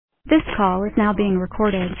This call is now being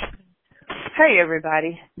recorded. Hey,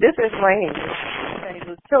 everybody. This is Rainy, Fannie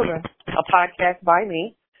Lou's Children, a podcast by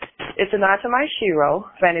me. It's a nod to my shero,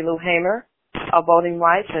 Fannie Lou Hamer, a voting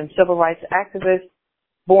rights and civil rights activist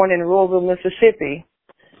born in Louisville, Mississippi.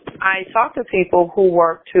 I talk to people who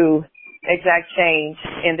work to exact change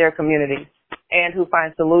in their community and who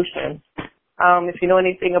find solutions. If you know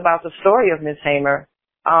anything about the story of Ms. Hamer,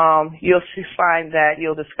 you'll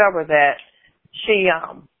discover that she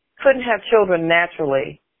couldn't have children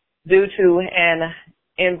naturally due to an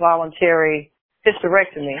involuntary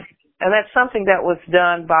hysterectomy. And that's something that was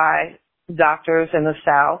done by doctors in the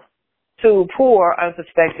South to poor,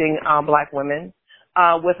 unsuspecting black women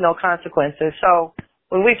with no consequences. So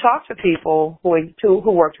when we talk to people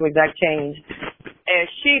who work to exact change, as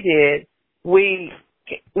she did, we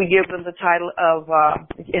give them the title of,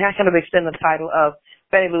 kind of extend the title of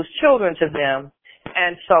Fannie Lou's Children to them.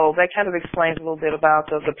 And so that kind of explains a little bit about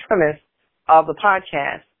the premise of the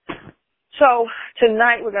podcast. So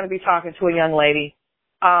tonight we're going to be talking to a young lady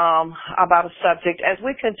about a subject as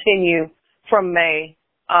we continue from May.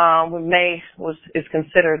 When May is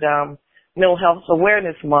considered Mental Health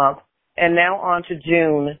Awareness Month, and now on to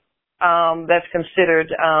June, that's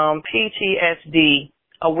considered PTSD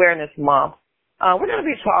Awareness Month. We're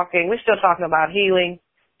still talking about healing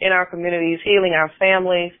in our communities, healing our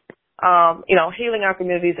families, healing our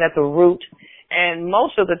communities at the root. And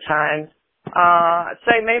most of the time, I'd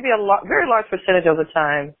say maybe very large percentage of the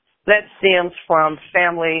time, that stems from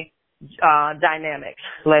family dynamics,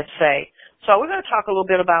 let's say. So we're going to talk a little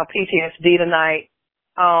bit about PTSD tonight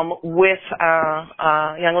with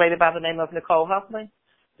a young lady by the name of Nicole Huffman.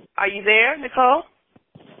 Are you there, Nicole?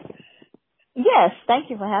 Yes, thank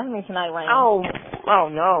you for having me tonight, Wayne. Oh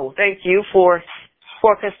no, thank you for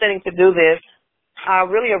consenting to do this. I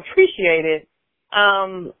really appreciate it.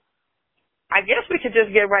 I guess we could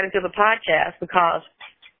just get right into the podcast because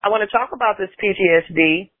I want to talk about this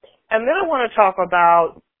PTSD, and then I want to talk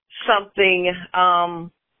about something. The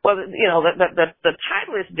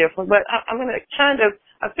title is different, but I'm going to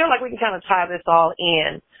I feel like we can kind of tie this all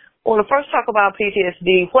in. I want to first talk about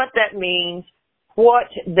PTSD, what that means, what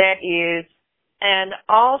that is, and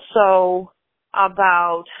also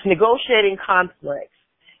about negotiating conflicts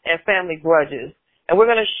and family grudges. And we're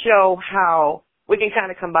going to show how we can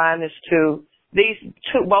kind of combine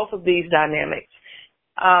both of these dynamics,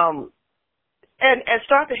 and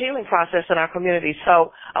start the healing process in our community.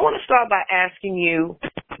 So I want to start by asking you,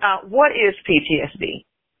 what is PTSD?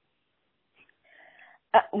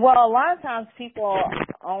 Well, a lot of times people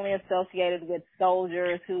only associated with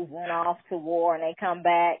soldiers who went off to war and they come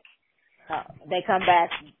back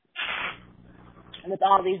with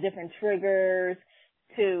all these different triggers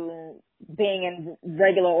to being in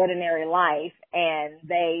regular, ordinary life, and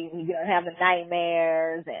they have the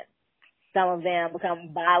nightmares, and some of them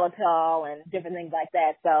become volatile and different things like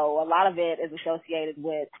that. So a lot of it is associated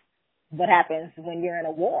with what happens when you're in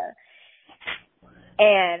a war.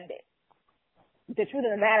 And the truth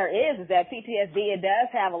of the matter is that PTSD, it does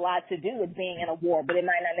have a lot to do with being in a war, but it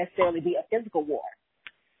might not necessarily be a physical war.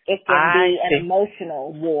 It can be an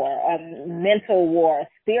emotional war, a mental war, a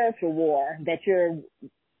spiritual war that you're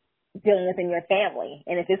dealing with in your family.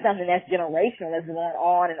 And if it's something that's generational, that's going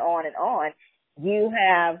on and on and on, you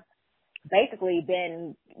have basically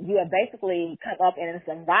come up in this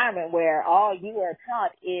environment where all you are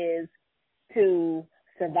taught is to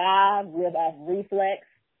survive, live off reflex,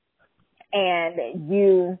 and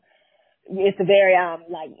it's a very,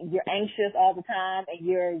 you're anxious all the time and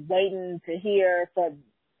you're waiting to hear for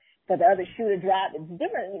the other shoe to drop. It's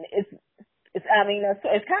different. It's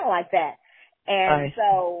kind of like that. And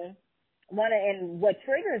so what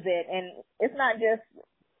triggers it, and it's not just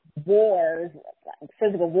wars,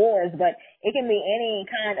 physical wars, but it can be any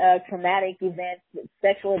kind of traumatic event,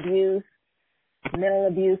 sexual abuse, mental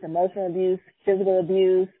abuse, emotional abuse, physical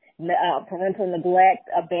abuse, parental neglect,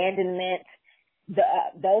 abandonment.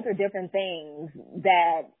 Those are different things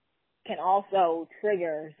that can also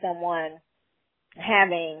trigger someone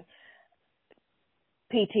having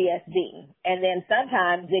PTSD. And then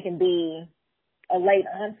sometimes it can be a late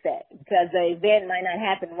onset because the event might not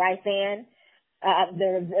happen right then.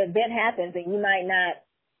 The event happens and you might not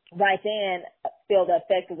right then feel the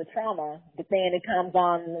effects of the trauma, but then it comes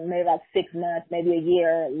on maybe about 6 months, maybe a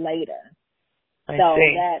year later. I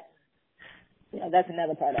see. That's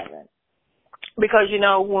another part of it. Because,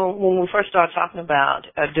 when we first started talking about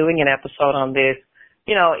doing an episode on this,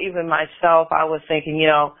 even myself, I was thinking,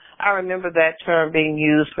 I remember that term being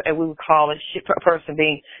used, and we would call it a person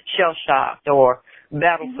being shell-shocked or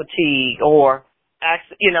battle fatigue or,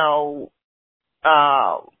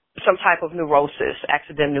 some type of neurosis,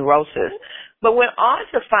 accident neurosis, but went on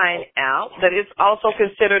to find out that it's also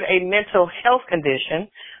considered a mental health condition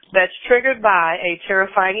that's triggered by a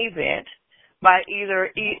terrifying event, by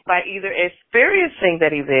either experiencing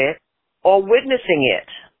that event or witnessing it.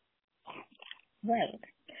 Right.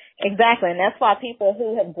 Exactly. And that's why people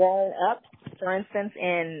who have grown up, for instance,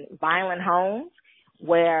 in violent homes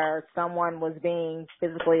where someone was being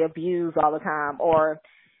physically abused all the time or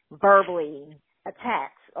verbally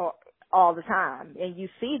attacked all the time, and you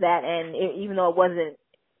see that, and even though it wasn't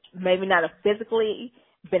maybe not physically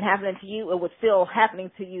been happening to you, it was still happening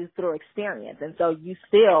to you through experience, and so you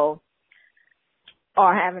still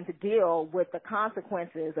are having to deal with the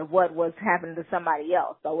consequences of what was happening to somebody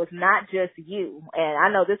else. So it's not just you. And I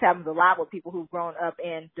know this happens a lot with people who've grown up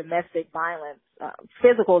in domestic violence,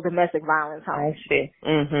 physical domestic violence homes. I see.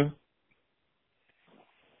 Mhm.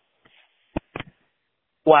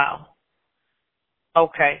 Wow.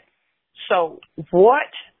 Okay. So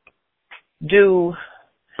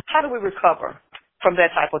how do we recover from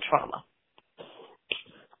that type of trauma?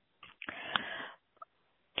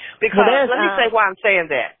 Because let me say why I'm saying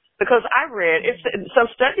that. Because I read some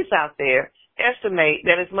studies out there estimate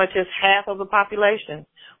that as much as half of the population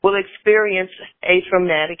will experience a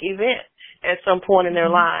traumatic event at some point in their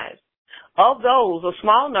lives. Of those, a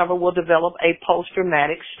small number will develop a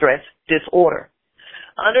post-traumatic stress disorder.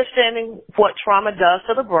 Understanding what trauma does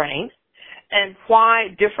to the brain and why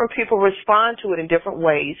different people respond to it in different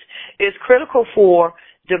ways is critical for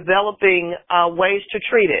developing ways to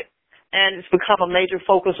treat it. And it's become a major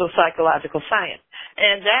focus of psychological science.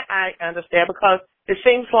 And that I understand because it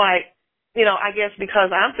seems like, I guess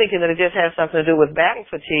because I'm thinking that it just has something to do with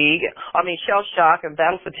shell shock and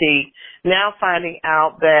battle fatigue, now finding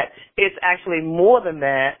out that it's actually more than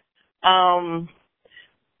that. I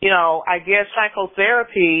guess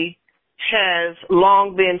psychotherapy has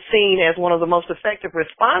long been seen as one of the most effective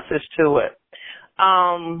responses to it.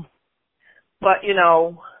 But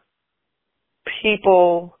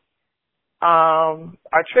people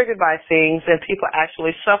are triggered by things, and people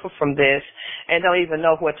actually suffer from this and don't even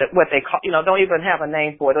know what they call, don't even have a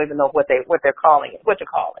name for it, don't even know what they're calling it, what to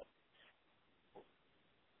call it.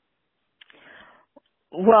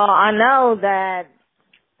 Well, I know that,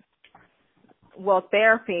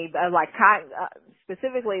 therapy,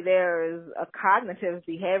 specifically there's a cognitive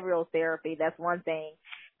behavioral therapy, that's one thing,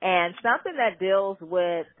 and something that deals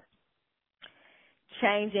with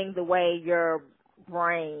changing the way your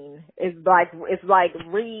brain is it's like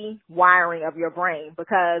rewiring of your brain,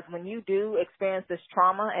 because when you do experience this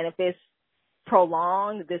trauma and if it's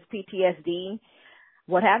prolonged, this PTSD,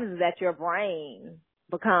 what happens is that your brain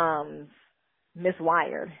becomes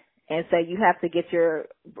miswired, and so you have to get your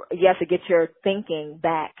thinking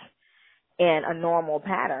back in a normal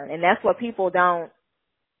pattern. And that's what people don't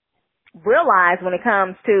realize when it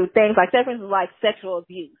comes to things like sexual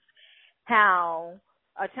abuse, how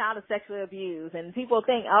a child is sexually abused, and people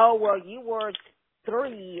think, oh, well, you were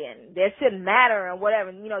 3 and that shouldn't matter and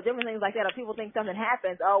whatever, different things like that. Or people think something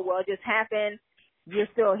happens, oh, well, it just happened, you're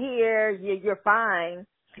still here, you're fine.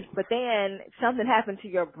 But then something happened to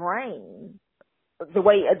your brain, the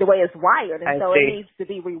way it's wired, and so it needs to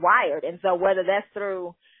be rewired. And so whether that's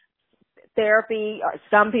through therapy, or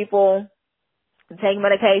some people take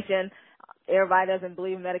medication. Everybody doesn't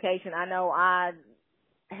believe in medication. I know I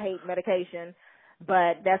hate medication,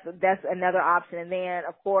 but that's another option. And then,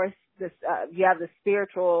 of course, you have the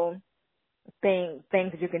spiritual things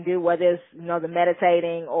that you can do, whether it's, the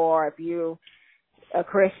meditating, or if you're a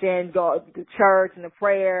Christian, go to church and the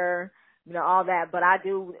prayer, all that. But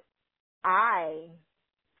I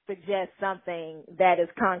suggest something that is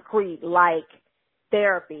concrete, like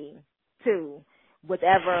therapy too, with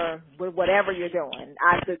whatever you're doing.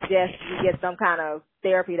 I suggest you get some kind of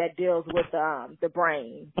therapy that deals with the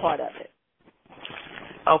brain part of it.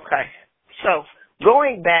 Okay. So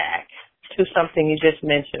going back to something you just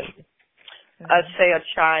mentioned, say a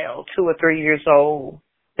child 2 or 3 years old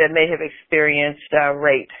that may have experienced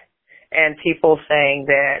rape, and people saying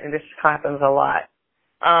that, and this happens a lot,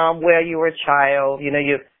 where you were a child,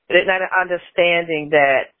 you're not understanding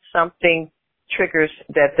that something triggers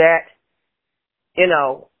that,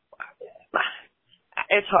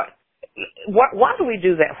 it's hard. Why do we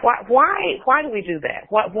do that? Why do we do that?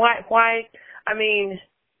 Why? I mean,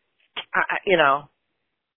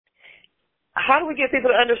 how do we get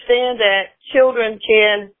people to understand that children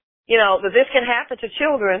can, that this can happen to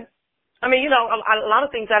children? I mean, a lot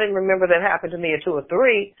of things I didn't remember that happened to me at 2 or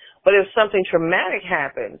 3, but if something traumatic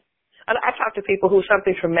happens, I talk to people who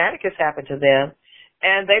something traumatic has happened to them,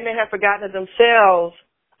 and they may have forgotten it themselves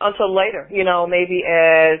until later, maybe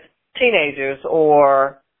as teenagers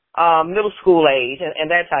or middle school age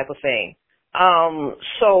and that type of thing.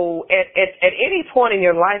 So at any point in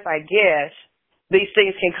your life, I guess, these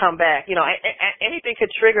things can come back. You know, anything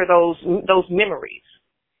could trigger those memories.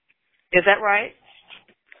 Is that right?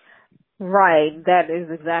 Right. That is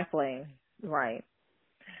exactly right.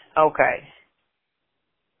 Okay.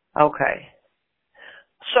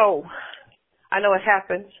 So I know it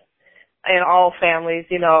happens in all families,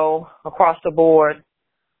 you know, across the board.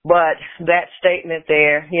 But that statement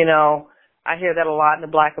there, you know, I hear that a lot in the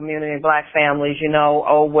black community and black families, you know,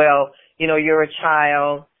 oh, well, you know, you're a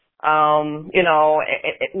child, you know,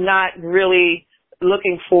 not really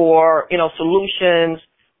looking for, you know, solutions,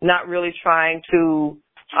 not really trying to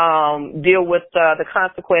deal with the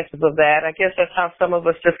consequences of that. I guess that's how some of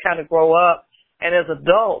us just kind of grow up and as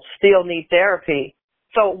adults still need therapy.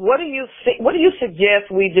 So what do you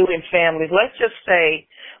suggest we do in families? Let's just say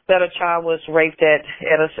that a child was raped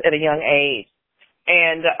at a young age.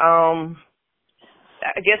 And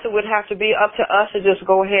I guess it would have to be up to us to just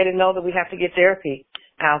go ahead and know that we have to get therapy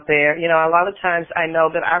out there. You know, a lot of times I know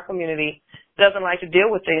that our community doesn't like to deal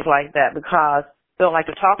with things like that because we don't like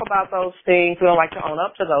to talk about those things. We don't like to own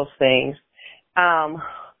up to those things.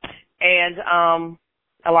 And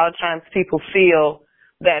a lot of times people feel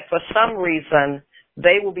that for some reason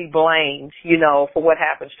they will be blamed, you know, for what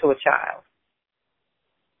happens to a child.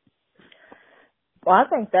 Well, I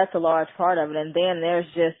think that's a large part of it. And then there's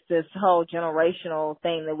just this whole generational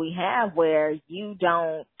thing that we have where you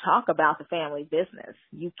don't talk about the family business.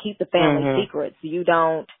 You keep the family secrets. You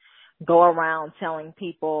don't go around telling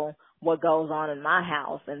people what goes on in my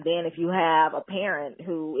house. And then if you have a parent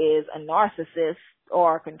who is a narcissist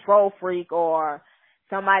or a control freak or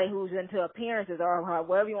somebody who's into appearances or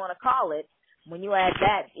whatever you want to call it, when you add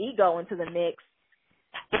that ego into the mix,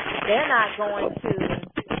 they're not going to.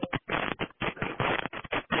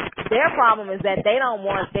 Their problem is that they don't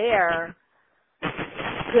want their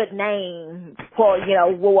good name for, you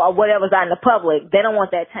know, whatever's out in the public. They don't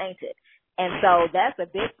want that tainted. And so that's a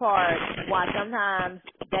big part why sometimes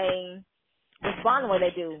they respond the way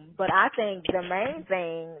they do. But I think the main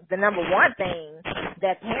thing, the number one thing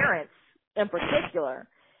that parents in particular,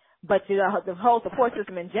 but you know, the whole support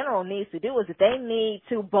system in general needs to do is that they need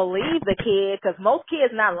to believe the kid, because most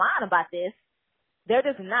kids are not lying about this. They're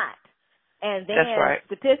just not. And then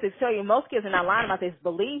statistics show you most kids are not lying about this.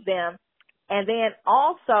 Believe them, and then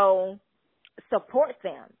also support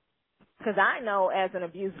them. Because I know as an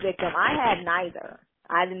abuse victim, I had neither.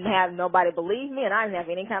 I didn't have nobody believe me, and I didn't have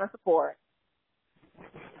any kind of support.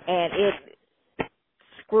 And it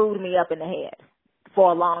screwed me up in the head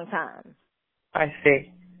for a long time. I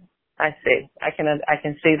see. I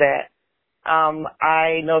can see that.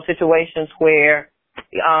 I know situations where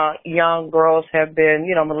young girls have been,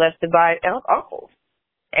 you know, molested by uncles.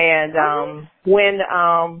 And when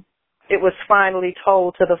it was finally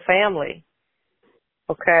told to the family,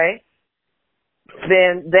 okay,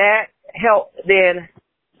 then that helped then,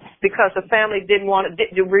 because the family didn't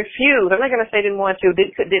refuse. I'm not going to say didn't want to,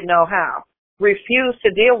 didn't know how, refused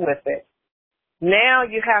to deal with it. Now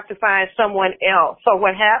you have to find someone else. So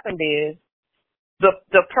what happened is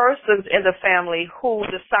the persons in the family who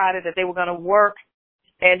decided that they were going to work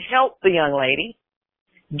and help the young lady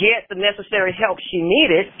get the necessary help she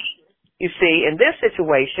needed. You see, in this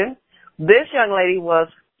situation, this young lady was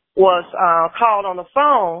called on the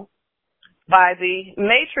phone by the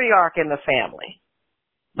matriarch in the family,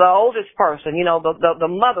 the oldest person, you know, the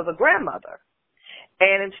mother, the grandmother.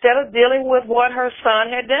 And instead of dealing with what her son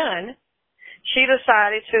had done, she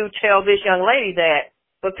decided to tell this young lady that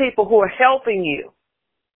the people who are helping you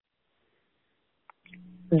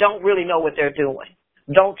don't really know what they're doing.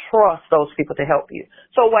 Don't trust those people to help you.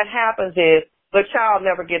 So what happens is the child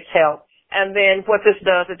never gets help. And then what this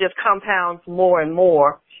does, it just compounds more and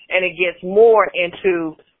more. And it gets more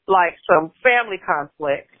into like some family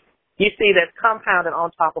conflicts. You see, that's compounded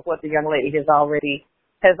on top of what the young lady has already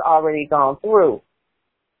gone through.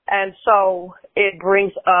 And so it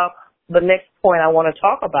brings up the next point I want to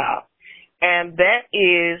talk about. And that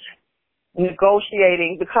is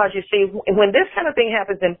negotiating, because you see, when this kind of thing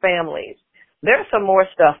happens in families, there's some more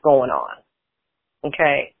stuff going on,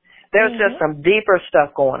 okay? There's just some deeper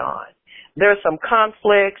stuff going on. There's some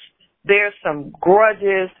conflicts. There's some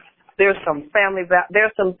grudges. There's some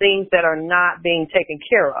there's some things that are not being taken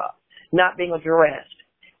care of, not being addressed.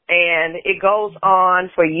 And it goes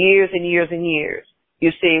on for years and years and years,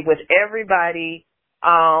 you see, with everybody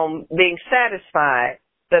being satisfied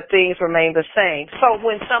that things remain the same. So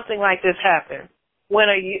when something like this happens, when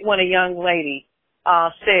a young lady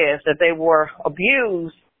says that they were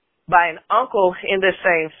abused by an uncle in the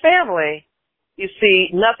same family, you see,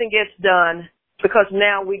 nothing gets done because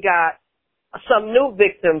now we got some new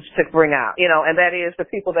victims to bring out, and that is the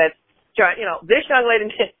people that try, this young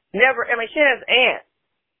lady never, she has aunts,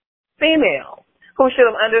 female, who should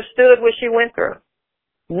have understood what she went through.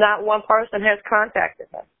 Not one person has contacted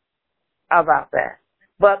her about that.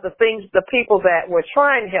 But the people that were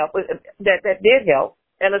trying to help, that did help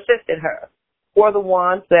and assisted her, were the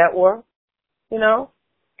ones that were,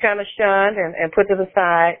 kind of shunned and put to the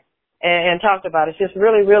side and talked about. It's just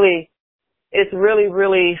really, really,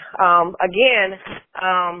 again,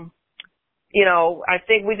 I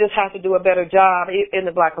think we just have to do a better job in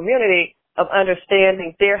the Black community of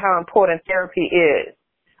understanding how important therapy is.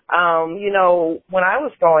 When I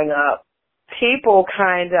was growing up, people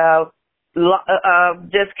kind of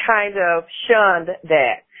just kind of shunned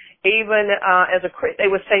that. Even as a Christian, they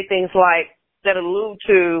would say things like that allude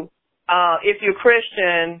to if you're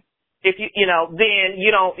Christian, if then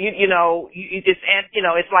you don't,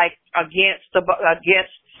 it's like against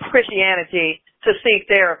Christianity to seek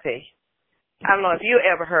therapy. I don't know if you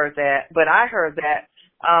ever heard that, but I heard that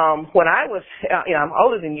when I was, I'm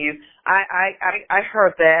older than you. I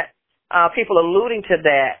heard that people alluding to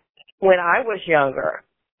that when I was younger,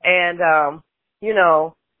 and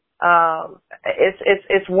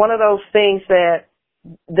it's one of those things that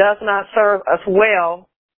does not serve us well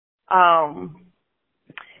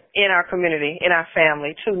in our community, in our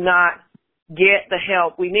family, to not get the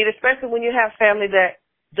help we need, especially when you have family that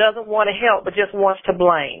doesn't want to help but just wants to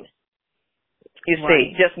blame. You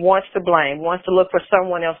see, just wants to blame, wants to look for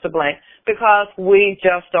someone else to blame, because we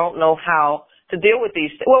just don't know how to deal with these.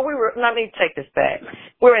 Well, let me take this back.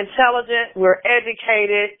 We're intelligent, we're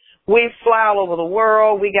educated, we fly all over the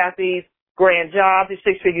world, we got these grand jobs, these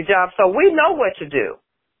six-figure jobs, so we know what to do.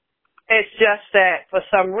 It's just that for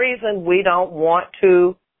some reason we don't want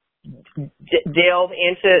to delve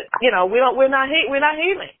into, we're not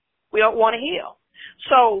healing. We don't want to heal.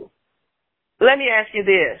 So let me ask you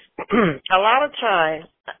this. A lot of times,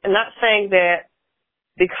 I'm not saying that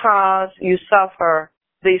because you suffer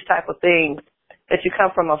these type of things that you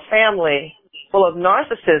come from a family full of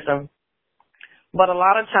narcissism, but a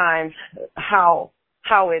lot of times how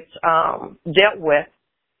it's dealt with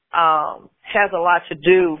has a lot to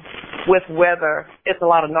do with whether it's a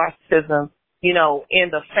lot of narcissism, in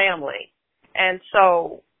the family. And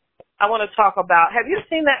so I want to talk about, have you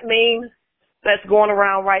seen that meme that's going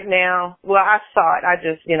around right now? Well, I saw it. I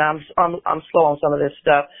just, I'm slow on some of this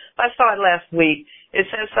stuff. I saw it last week. It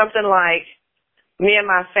says something like, me and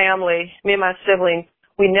my family, me and my siblings,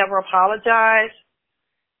 we never apologize.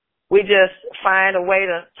 We just find a way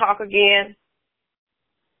to talk again.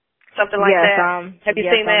 Something like that. Have you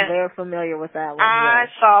seen that? I'm very familiar with that one. I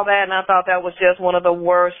saw that and I thought that was just one of the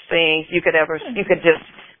worst things you could just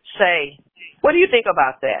say. What do you think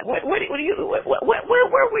about that? Where we?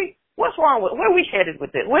 What's wrong with? Where are we headed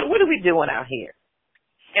with it? What are we doing out here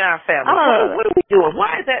in our family? What are we doing?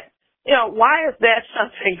 Why is that? Why is that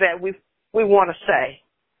something that we want to say?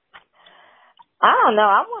 I don't know.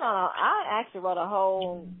 I actually wrote a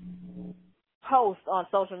whole post on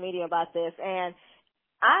social media about this, and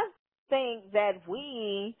I think that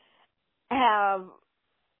we have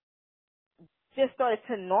just started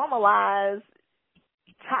to normalize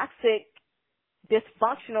toxic,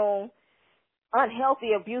 dysfunctional,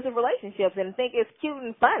 unhealthy, abusive relationships and think it's cute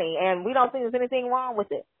and funny, and we don't think there's anything wrong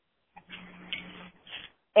with it.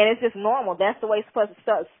 And it's just normal. That's the way it's supposed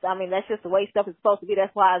to. That's just the way stuff is supposed to be.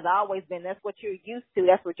 That's why it's always been. That's what you're used to.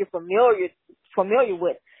 That's what you're familiar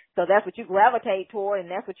with. So that's what you gravitate toward,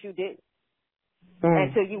 and that's what you do.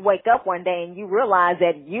 Until you wake up one day and you realize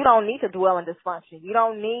that you don't need to dwell in dysfunction. You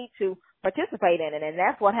don't need to participate in it. And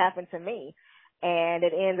that's what happened to me. And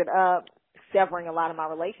it ended up severing a lot of my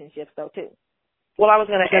relationships, though, too. Well, I was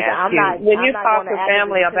going to ask you, when you talk to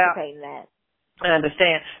family about that. I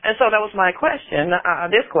understand. And so that was my question,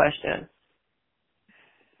 this question.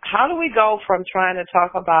 How do we go from trying to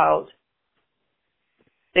talk about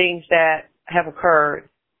things that have occurred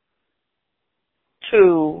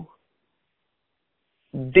to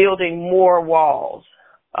building more walls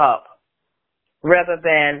up rather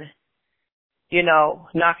than,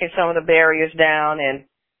 knocking some of the barriers down and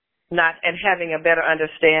having a better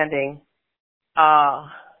understanding of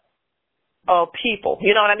people?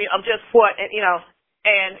 You know what I mean? Of just what, and you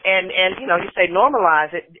say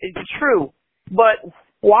normalize it. It's true. But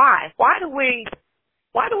why? Why do we,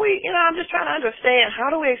 I'm just trying to understand, how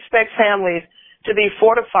do we expect families to be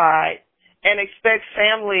fortified and expect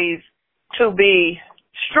families to be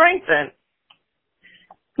strengthened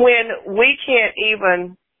when we can't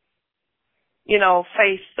even,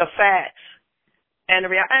 face the facts and the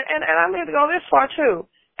reality? And I'm going to go this far too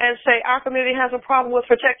and say our community has a problem with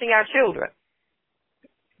protecting our children.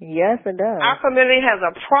 Yes, it does. Our community has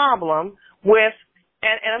a problem with,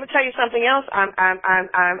 and I'm gonna tell you something else.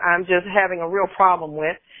 I'm just having a real problem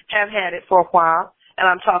with. Have had it for a while, and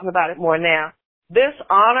I'm talking about it more now. This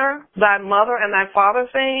honor thy mother and thy father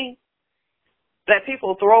thing that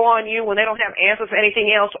people throw on you when they don't have answers for anything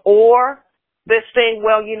else, or this thing,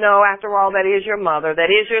 well, you know, after all, that is your mother, that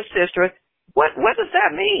is your sister. What does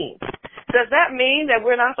that mean? Does that mean that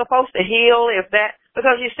we're not supposed to heal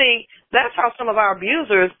because you see, that's how some of our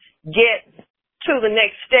abusers get to the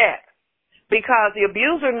next step, because the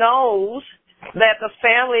abuser knows that the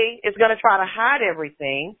family is going to try to hide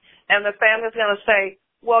everything, and the family is going to say,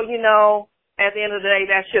 well, you know, at the end of the day,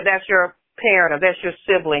 that's your parent, or that's your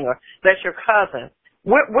sibling, or that's your cousin.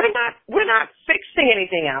 We're not fixing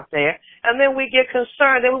anything out there, and then we get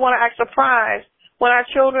concerned. Then we want to act surprised when our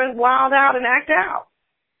children wild out and act out.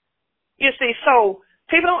 You see, so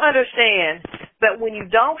people don't understand that when you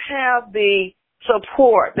don't have the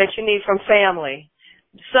support that you need from family,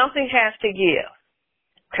 something has to give.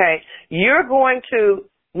 Okay, you're going to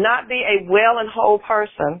not be a well and whole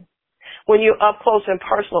person when you're up close and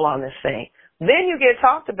personal on this thing. Then you get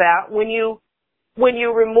talked about when you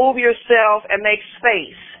remove yourself and make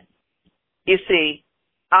space, you see.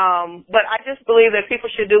 But I just believe that people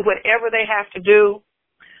should do whatever they have to do.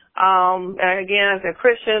 And again, as they're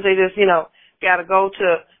Christians, they just, got to go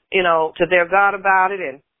to their God about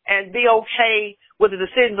it and be okay with the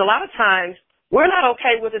decisions. A lot of times we're not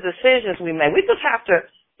okay with the decisions we make. We just have to,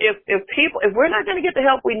 if we're not going to get the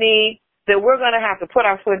help we need, then we're going to have to put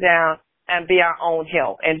our foot down and be our own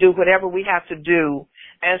help and do whatever we have to do.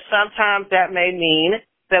 And sometimes that may mean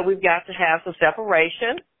that we've got to have some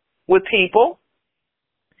separation with people.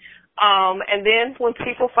 And then when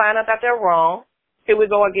people find out that they're wrong, here we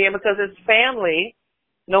go again, because it's family.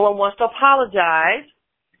 No one wants to apologize.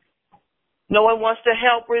 No one wants to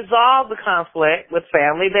help resolve the conflict with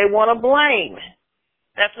family. They want to blame.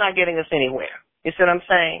 That's not getting us anywhere. You see what I'm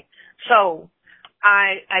saying? So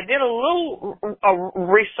I did a little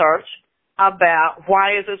research about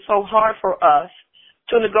why is it so hard for us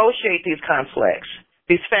to negotiate these conflicts,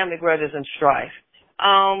 these family grudges and strife.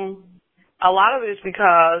 A lot of it is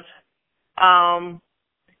because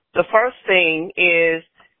the first thing is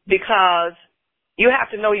because you have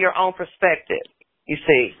to know your own perspective, you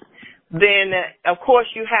see. Then, of course,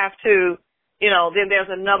 you have to, then there's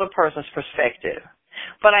another person's perspective.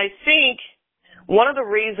 But I think one of the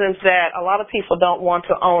reasons that a lot of people don't want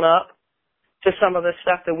to own up to some of the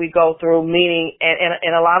stuff that we go through, meaning,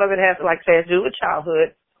 and a lot of it has, like I said, to do with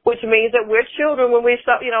childhood, which means that we're children when we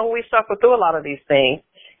suffer through a lot of these things,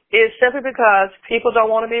 is simply because people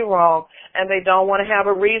don't want to be wrong and they don't want to have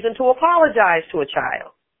a reason to apologize to a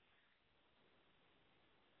child.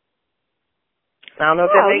 I don't know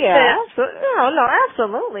if that makes sense. No,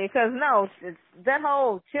 absolutely. Because that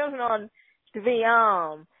whole children on to be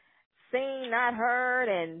seen, not heard,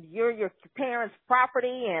 and you're your parents'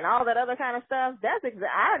 property and all that other kind of stuff.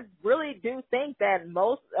 I really do think that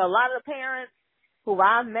a lot of the parents who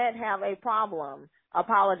I've met have a problem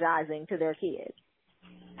apologizing to their kids.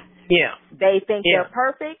 Yeah. They think they're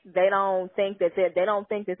perfect. They don't think that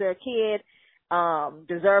their kid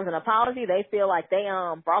deserves an apology. They feel like they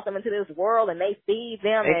brought them into this world and they feed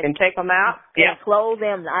them. They can take them out. And clothe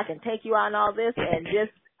them. I can take you out and all this, and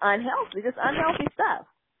just unhealthy stuff.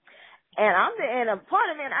 And a part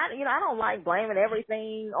of it, I don't like blaming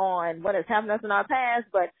everything on what has happened to us in our past,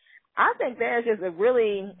 but I think there's just a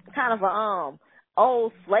really kind of a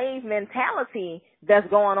old slave mentality that's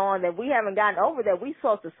going on that we haven't gotten over, that we're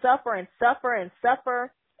supposed to suffer and suffer and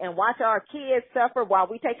suffer and watch our kids suffer while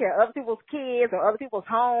we take care of other people's kids or other people's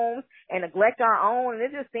homes and neglect our own. And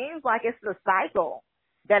it just seems like it's a cycle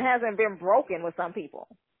that hasn't been broken with some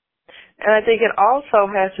people. And I think it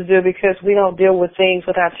also has to do because we don't deal with things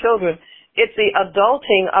with our children. It's the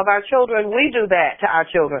adulting of our children. We do that to our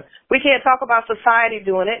children. We can't talk about society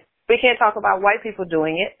doing it. We can't talk about white people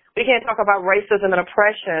doing it. We can't talk about racism and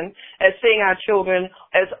oppression as seeing our children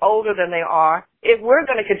as older than they are if we're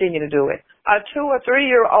going to continue to do it. A 2 or 3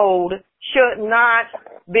 year old should not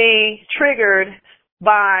be triggered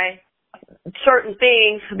by certain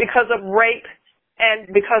things because of rape and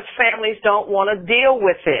because families don't want to deal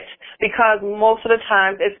with it, because most of the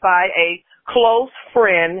time it's by a close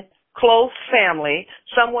friend, close family,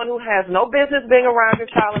 someone who has no business being around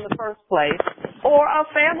your child in the first place, or a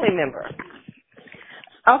family member.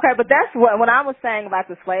 Okay, but that's what I was saying about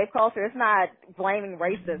the slave culture. It's not blaming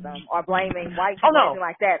racism or blaming white people or anything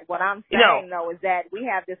like that. What I'm saying, though, is that we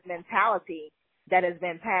have this mentality that has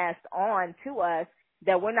been passed on to us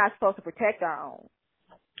that we're not supposed to protect our own.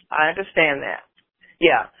 I understand that.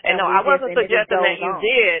 Yeah. And no, I wasn't suggesting that you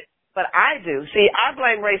did. but I do. See, I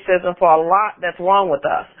blame racism for a lot that's wrong with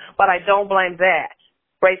us, but I don't blame that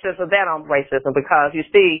on racism, because you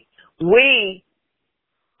see, we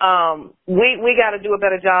got to do a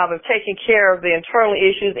better job of taking care of the internal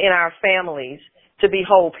issues in our families to be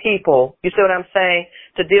whole people. You see what I'm saying?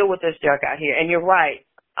 To deal with this junk out here. And you're right.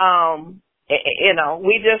 You know,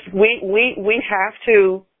 we have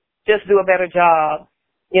to just do a better job,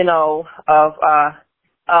 you know, of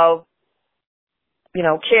you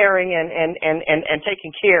know, caring and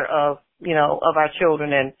taking care of, you know, of our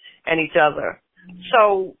children and each other.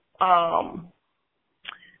 So,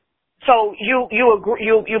 so you agree,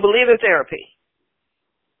 you believe in therapy.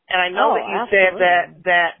 And I know that you absolutely. said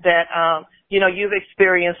that you know, you've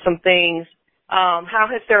experienced some things. How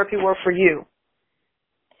has therapy worked for you?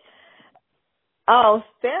 Oh,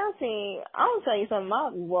 therapy, I'm going to tell you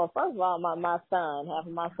something. Well, first of all, my son, half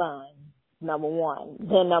of my son, number one.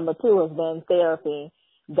 Then number two has been therapy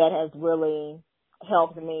that has really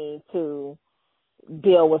helped me to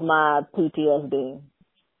deal with my PTSD.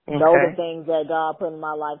 Okay. Those are things that God put in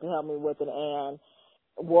my life to help me with it. And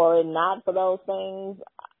were it not for those things,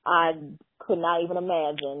 I could not even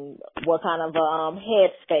imagine what kind of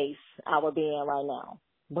headspace I would be in right now,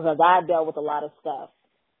 because I dealt with a lot of stuff.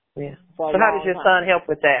 Yeah. So how does your son help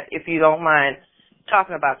with that, if you don't mind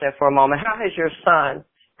talking about that for a moment? How has your son,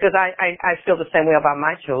 because I feel the same way about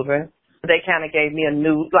my children. They kind of gave me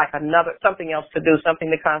something else to do,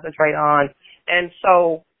 something to concentrate on. And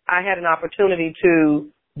so I had an opportunity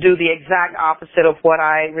to do the exact opposite of what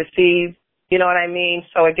I received. You know what I mean?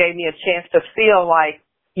 So it gave me a chance to feel like,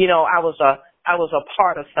 you know, I was a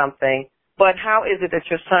part of something. But how is it that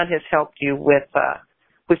your son has helped you with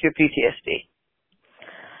your PTSD?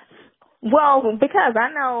 Well, because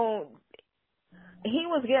I know he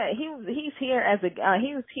was good. He's here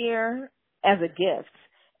he was here as a gift,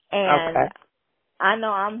 and Okay. I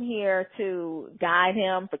know I'm here to guide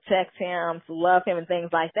him, protect him, to love him, and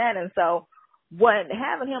things like that. And so,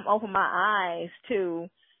 having him open my eyes to,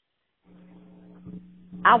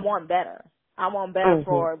 I want better. I want better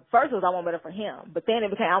first of all, I want better for him, but then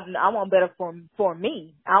it became, I want better for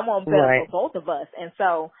me. I want better for both of us. And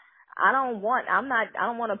so, I don't want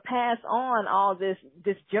to pass on all this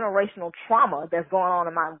generational trauma that's going on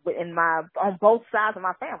on both sides of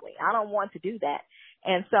my family. I don't want to do that.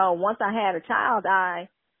 And so once I had a child,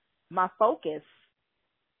 my focus,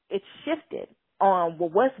 it shifted on, well,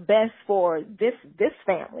 what's best for this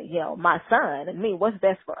family, you know, my son and me, what's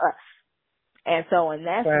best for us. And so, and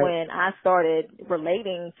that's when I started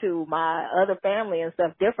relating to my other family and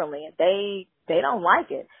stuff differently. And they don't like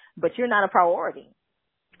it, but you're not a priority.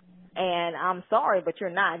 And I'm sorry, but you're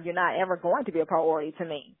not ever going to be a priority to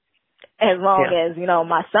me. As long as, you know,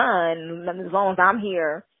 my son, as long as I'm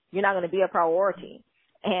here, you're not going to be a priority.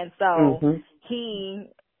 And so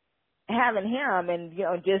having him and, you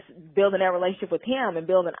know, just building that relationship with him and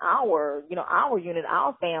building our unit,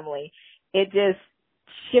 our family, it just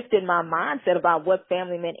shifted my mindset about what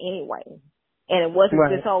family meant anyway. And it wasn't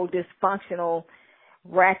this whole dysfunctional,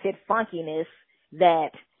 ratchet funkiness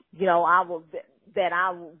that, you know, I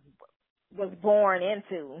was born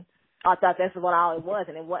into. I thought that's what all it was,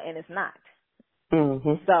 and it's not.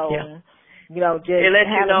 So, you know, just it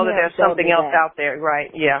lets you know that there's something else out there,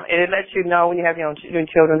 right? Yeah, and it lets you know when you have your own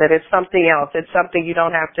children that it's something else. It's something you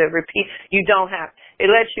don't have to repeat. It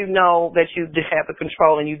lets you know that you have the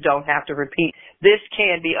control and you don't have to repeat. This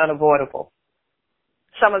can be unavoidable.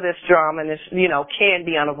 Some of this drama and this, you know, can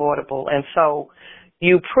be unavoidable, and so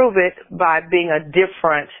you prove it by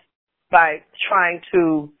trying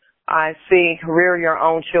to, I think, rear your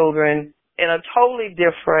own children in a totally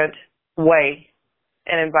different way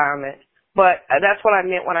and environment. But that's what I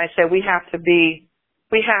meant when I said we have to be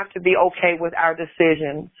okay with our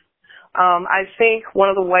decisions. I think one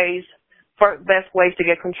of the best ways to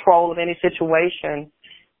get control of any situation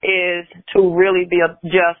is to really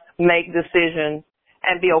just make decisions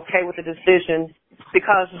and be okay with the decisions,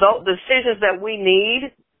 because those decisions that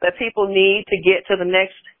that people need to get to the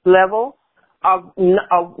next level are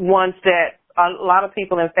ones that a lot of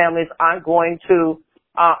people and families aren't going to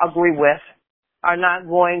agree with, are not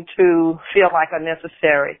going to feel like are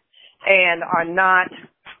necessary, and are not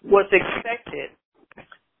what's expected.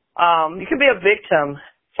 You can be a victim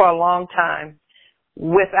for a long time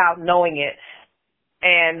without knowing it,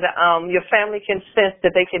 and your family can sense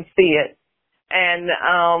that, they can see it. And,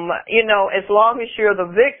 you know, as long as you're the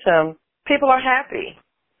victim, people are happy.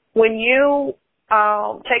 When you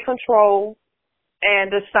take control and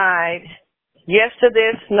decide yes to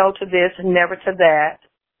this, no to this, never to that,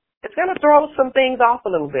 it's going to throw some things off a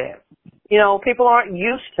little bit. You know, people aren't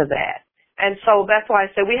used to that. And so that's why I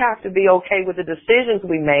say we have to be okay with the decisions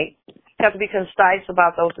we make. We have to be concise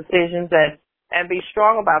about those decisions and be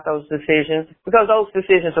strong about those decisions because those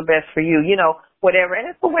decisions are best for you, whatever. And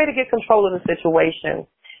it's a way to get control of the situation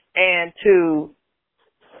and to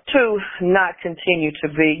not continue to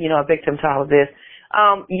be, a victim to all of this.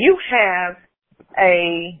 Do you have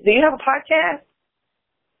a podcast?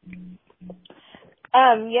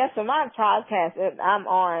 Yes, for my podcast, I'm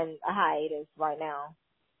on a hiatus right now.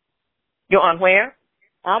 You're on where?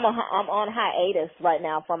 I'm on hiatus right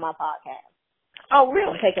now from my podcast. Oh,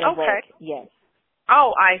 really? I'm taking a break. Yes.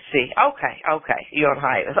 Oh, I see. Okay. You're on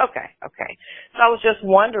hiatus. Okay. So I was just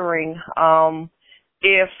wondering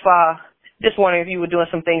if you were doing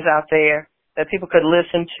some things out there that people could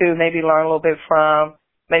listen to, maybe learn a little bit from,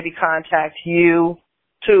 maybe contact you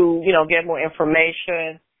to, get more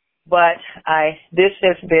information. But this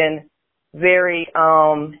has been very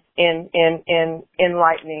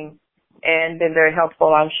enlightening and been very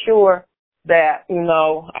helpful. I'm sure that,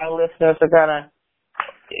 our listeners are going to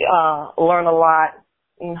learn a lot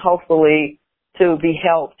and hopefully to be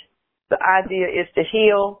helped. The idea is to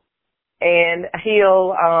heal and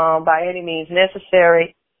heal by any means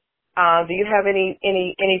necessary. Do you have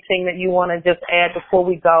anything that you want to just add before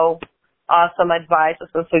we go? Some advice or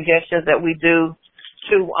some suggestions that we do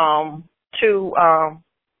to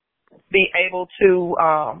be able to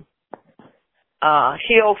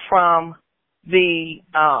heal from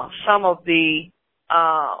some of the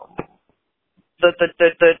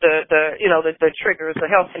triggers, the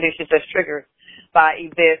health conditions that's triggered by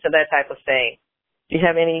events and that type of thing. Do you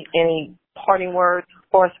have any parting words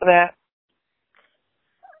for us for that?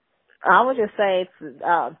 I would just say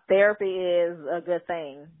therapy is a good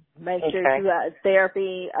thing. Make sure you have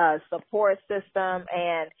therapy, support system,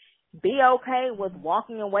 and be okay with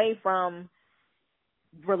walking away from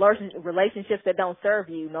relationships that don't serve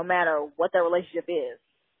you, no matter what the relationship is.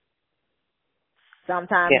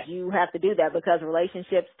 Sometimes you have to do that because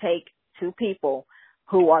relationships take two people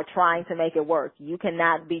who are trying to make it work. You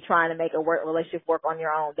cannot be trying to make a relationship work on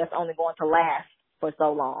your own. That's only going to last for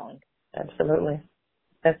so long. Absolutely.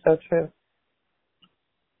 That's so true.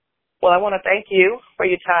 Well, I want to thank you for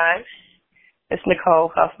your time. It's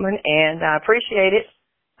Nicole Huffman, and I appreciate it.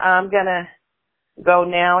 I'm going to go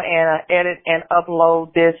now and edit and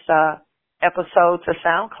upload this episode to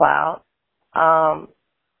SoundCloud.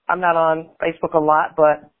 I'm not on Facebook a lot,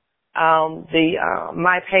 but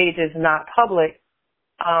my page is not public,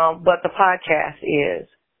 but the podcast is.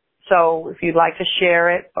 So if you'd like to share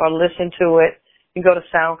it or listen to it, you can go to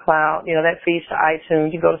SoundCloud. That feeds to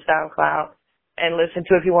iTunes. You go to SoundCloud and listen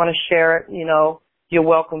to it. If you want to share it, you're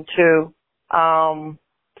welcome to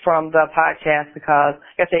from the podcast because,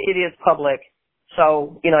 like I said, it is public.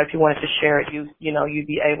 So, if you wanted to share it, you'd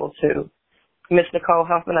be able to. Miss Nicole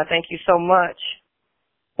Huffman, I thank you so much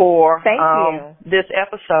for this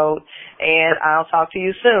episode, and I'll talk to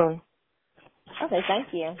you soon. Okay, thank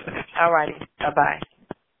you. All righty. Bye-bye.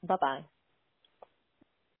 Bye-bye.